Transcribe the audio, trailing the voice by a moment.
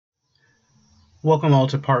Welcome all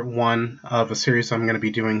to part one of a series I'm going to be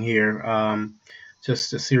doing here.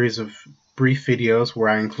 Just a series of brief videos where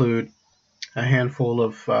I include a handful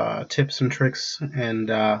of tips and tricks and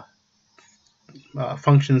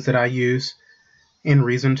functions that I use in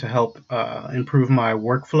Reason to help improve my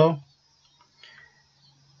workflow.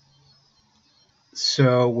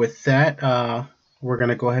 So with that, we're going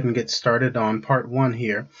to go ahead and get started on part one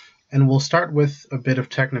here. And we'll start with a bit of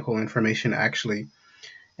technical information actually.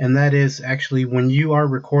 And that is actually when you are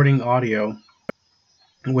recording audio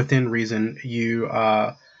within Reason, you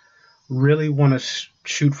really want to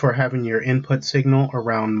shoot for having your input signal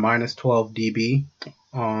around minus 12 dB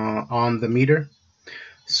on the meter.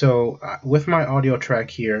 So with my audio track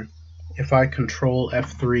here, if I control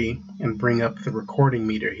F3 and bring up the recording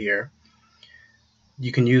meter here,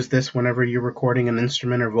 you can use this whenever you're recording an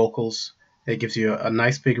instrument or vocals. It gives you a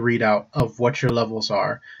nice big readout of what your levels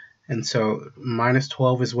are. And so minus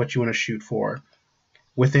 12 is what you want to shoot for.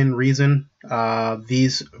 Within Reason,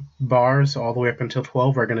 these bars all the way up until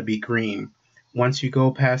 12 are going to be green. Once you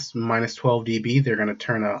go past minus 12 dB, they're going to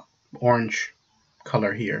turn a orange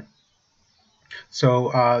color here.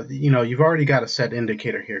 So, you've already got a set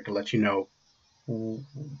indicator here to let you know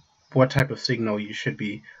what type of signal you should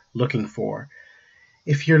be looking for.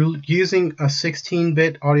 If you're using a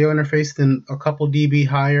 16-bit audio interface, then a couple dB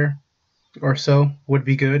higher or so would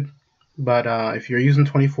be good. But if you're using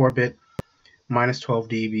 24-bit, minus 12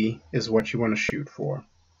 dB is what you want to shoot for.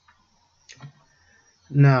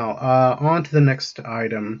 Now, on to the next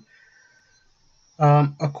item.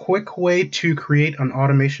 A quick way to create an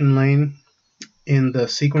automation lane in the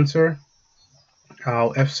sequencer.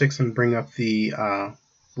 I'll F6 and bring up the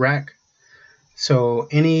rack. So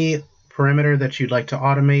any parameter that you'd like to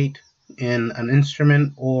automate in an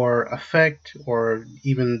instrument or effect or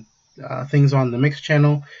even things on the mix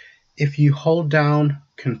channel, if you hold down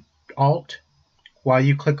Alt while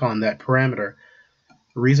you click on that parameter,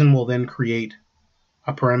 Reason will then create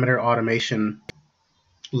a parameter automation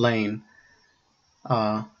lane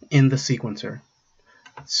in the sequencer.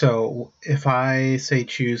 So if I say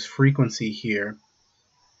choose frequency here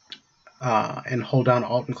and hold down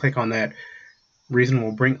Alt and click on that, Reason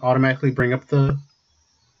will automatically bring up the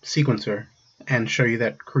sequencer and show you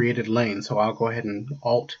that created lane. So I'll go ahead and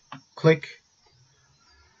Alt click,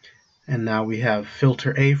 and now we have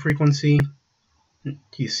filter A frequency.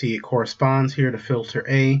 You see it corresponds here to filter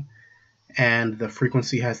A, and the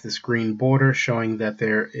frequency has this green border showing that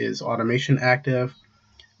there is automation active.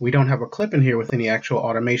 We don't have a clip in here with any actual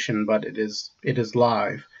automation, but it is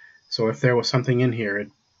live. So if there was something in here,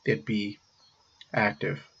 it'd be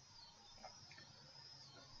active.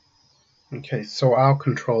 Okay, so I'll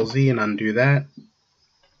Control Z and undo that.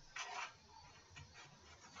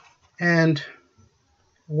 And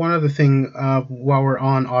one other thing while we're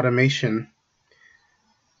on automation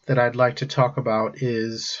that I'd like to talk about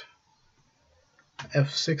is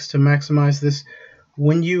F6 to maximize this.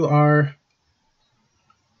 When you are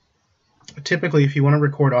typically, if you want to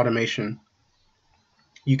record automation,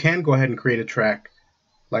 you can go ahead and create a track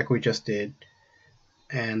like we just did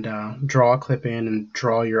and draw a clip in and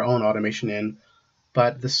draw your own automation in.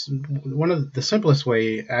 But one of the simplest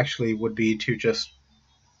way actually would be to just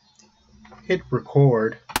hit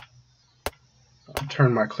record. I'll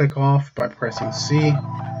turn my click off by pressing C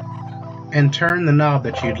and turn the knob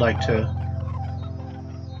that you'd like to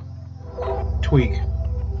tweak.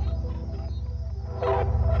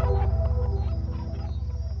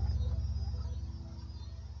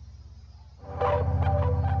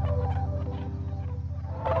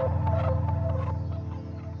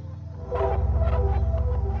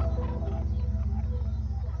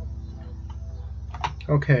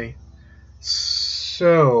 Okay,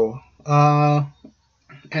 so,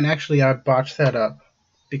 and actually I botched that up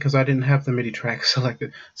because I didn't have the MIDI track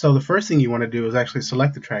selected. So the first thing you want to do is actually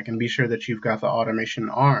select the track and be sure that you've got the automation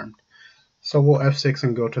armed. So we'll F6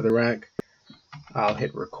 and go to the rack. I'll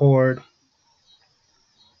hit record.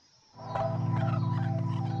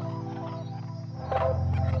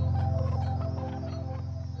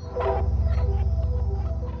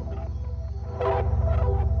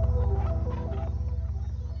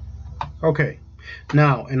 Okay,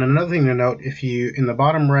 now, and another thing to note, if you, in the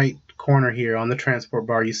bottom right corner here on the transport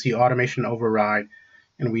bar, you see automation override,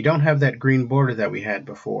 and we don't have that green border that we had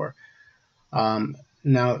before.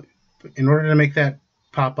 Now, in order to make that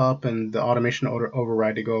pop up and the automation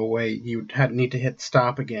override to go away, you need to hit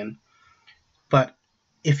stop again. But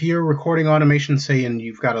if you're recording automation, say, and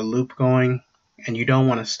you've got a loop going, and you don't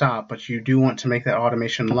want to stop, but you do want to make that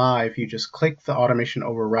automation live, you just click the automation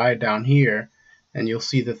override down here, and you'll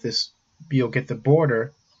see that you'll get the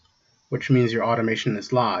border, which means your automation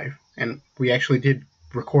is live. and we actually did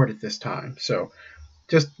record it this time. So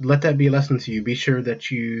just let that be a lesson to you. Be sure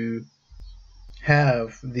that you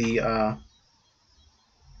have the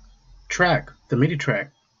the MIDI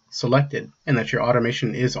track selected, and that your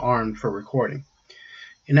automation is armed for recording.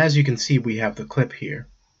 And as you can see, we have the clip here.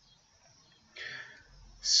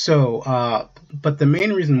 So, but the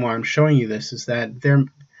main reason why I'm showing you this is that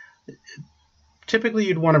typically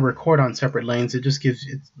you'd want to record on separate lanes. It just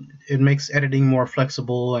it makes editing more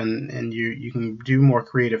flexible, and you can do more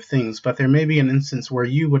creative things. But there may be an instance where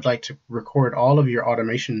you would like to record all of your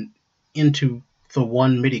automation into the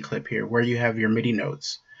one MIDI clip here, where you have your MIDI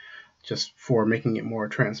notes, just for making it more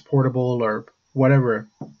transportable or whatever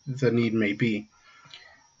the need may be.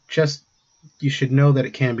 Just, you should know that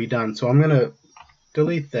it can be done. So I'm going to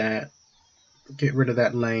delete that, get rid of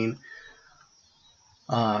that lane,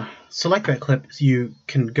 select that clip. So you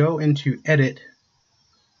can go into Edit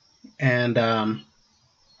and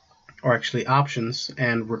or actually Options,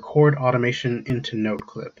 and Record Automation into Note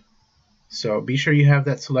Clip. So be sure you have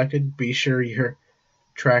that selected. Be sure your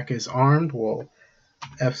track is armed. We'll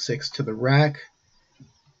F6 to the rack.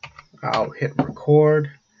 I'll hit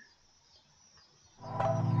record.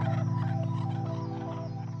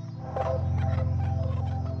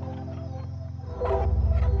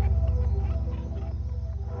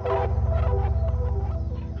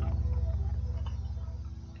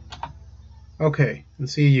 Okay, and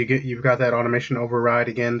see, you've got that automation override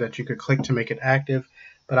again that you could click to make it active,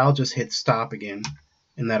 but I'll just hit stop again,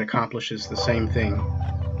 and that accomplishes the same thing.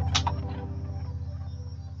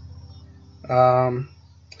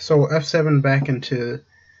 So F7 back into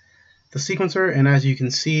the sequencer, and as you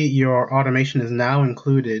can see, your automation is now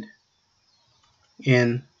included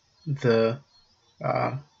in the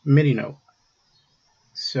MIDI note.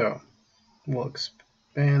 So we'll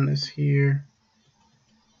expand this here.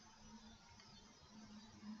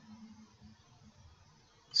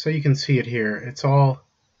 So you can see it here. It's all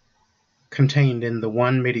contained in the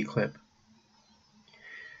one MIDI clip.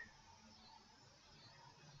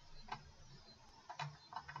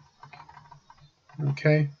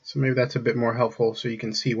 Okay, so maybe that's a bit more helpful so you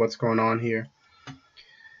can see what's going on here.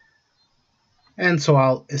 And so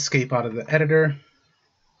I'll escape out of the editor.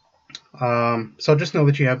 So just know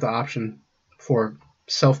that you have the option for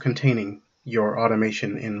self-containing your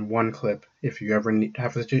automation in one clip if you ever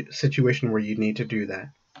have a situation where you need to do that.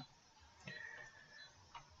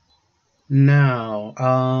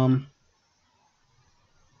 Now,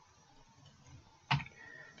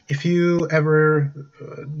 if you ever,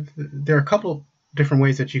 there are a couple different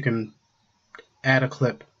ways that you can add a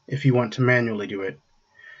clip if you want to manually do it.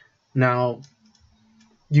 Now,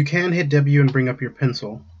 you can hit W and bring up your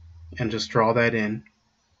pencil and just draw that in.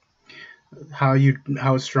 How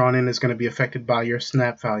it's drawn in is going to be affected by your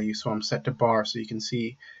snap value, so I'm set to bar, so you can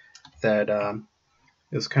see that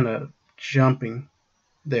it's kind of jumping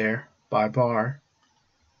there by bar.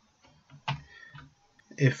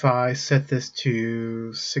 If I set this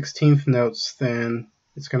to 16th notes, then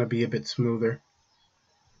it's going to be a bit smoother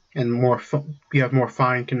and you have more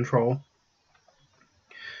fine control.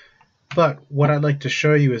 But what I'd like to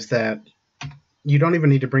show you is that you don't even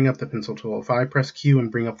need to bring up the pencil tool. If I press Q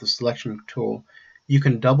and bring up the selection tool, you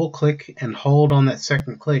can double click and hold on that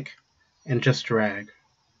second click and just drag.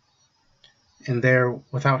 And there,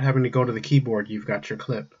 without having to go to the keyboard, you've got your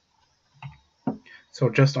clip. So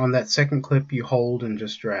just on that second clip, you hold and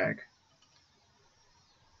just drag.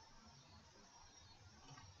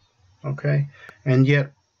 Okay, and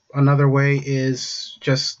yet another way is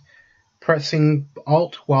just pressing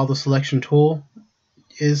Alt while the selection tool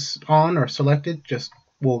is on or selected, just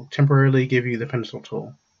will temporarily give you the pencil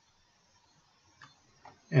tool.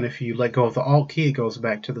 And if you let go of the Alt key, it goes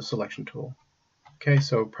back to the selection tool. Okay,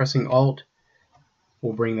 so pressing Alt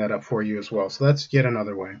will bring that up for you as well. So that's yet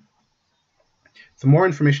another way. The more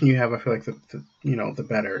information you have, I feel like the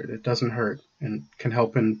better. It doesn't hurt and can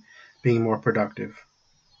help in being more productive.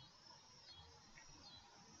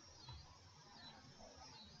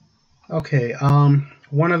 Okay,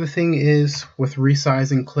 one other thing is with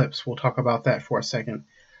resizing clips. We'll talk about that for a second.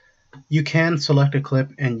 You can select a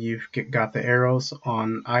clip and you've got the arrows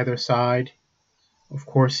on either side. Of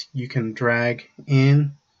course, you can drag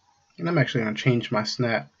in, and I'm actually going to change my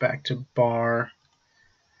snap back to bar.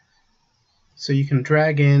 So you can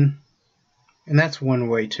drag in, and that's one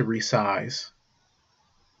way to resize.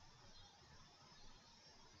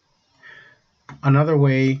 Another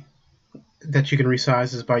way that you can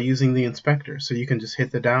resize is by using the inspector. So you can just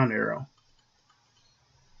hit the down arrow.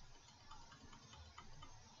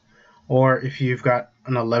 Or if you've got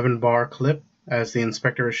an 11 bar clip, as the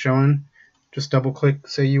inspector is showing, Just double click,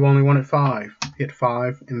 say you only wanted 5. Hit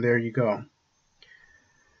 5, and there you go.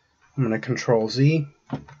 I'm going to Control Z.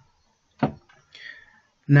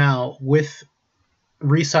 Now, with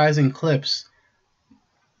resizing clips,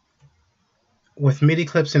 with MIDI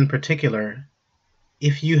clips in particular,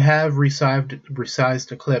 if you have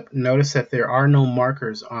resized a clip, notice that there are no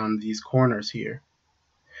markers on these corners here.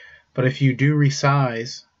 But if you do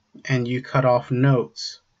resize and you cut off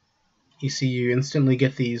notes, you see you instantly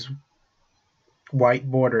get these white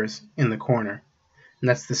borders in the corner. And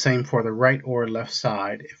that's the same for the right or left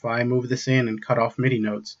side. If I move this in and cut off MIDI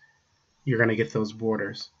notes, you're going to get those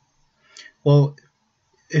borders. Well,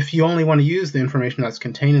 if you only want to use the information that's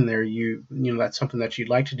contained in there, you know that's something that you'd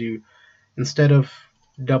like to do. Instead of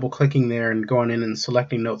double clicking there and going in and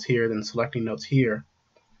selecting notes here, then selecting notes here,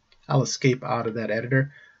 I'll escape out of that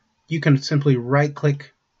editor. You can simply right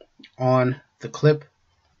click on the clip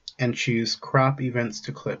and choose Crop Events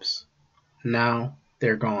to Clips. Now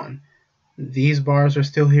they're gone. These bars are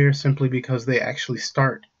still here simply because they actually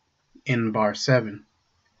start in bar 7.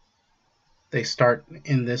 They start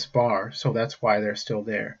in this bar, so that's why they're still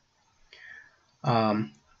there.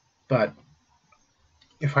 But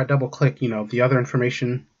if I double click, the other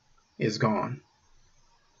information is gone.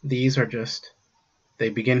 These are just, they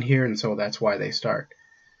begin here, and so that's why they start.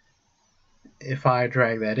 If I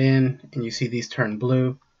drag that in and you see these turn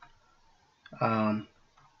blue, and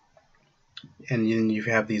then you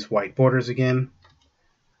have these white borders again,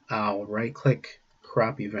 I'll right click,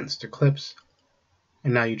 Crop Events to Clips,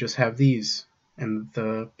 and now you just have these, and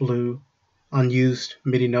the blue unused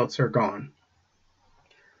MIDI notes are gone.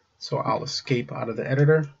 So I'll escape out of the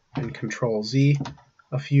editor and Control Z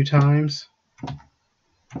a few times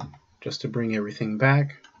just to bring everything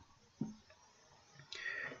back.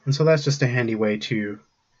 And so that's just a handy way to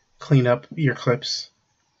clean up your clips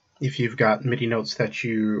if you've got MIDI notes that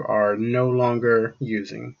you are no longer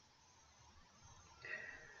using.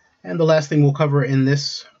 And the last thing we'll cover in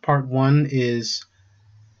this part 1 is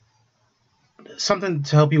something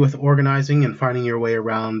to help you with organizing and finding your way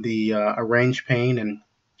around the arrange pane and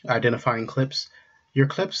identifying clips. Your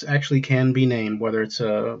clips actually can be named, whether it's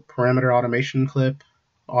a parameter automation clip,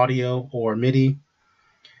 audio, or MIDI.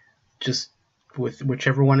 Just with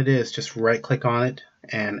whichever one it is, just right click on it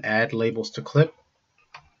and add labels to clip.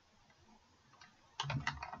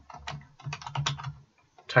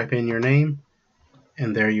 Type in your name,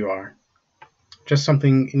 and there you are. Just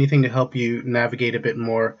anything to help you navigate a bit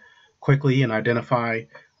more quickly and identify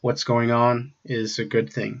what's going on is a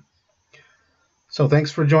good thing. So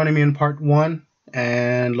thanks for joining me in part 1,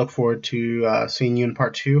 and look forward to seeing you in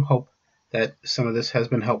part 2. Hope that some of this has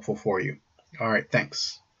been helpful for you. All right,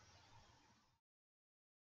 thanks.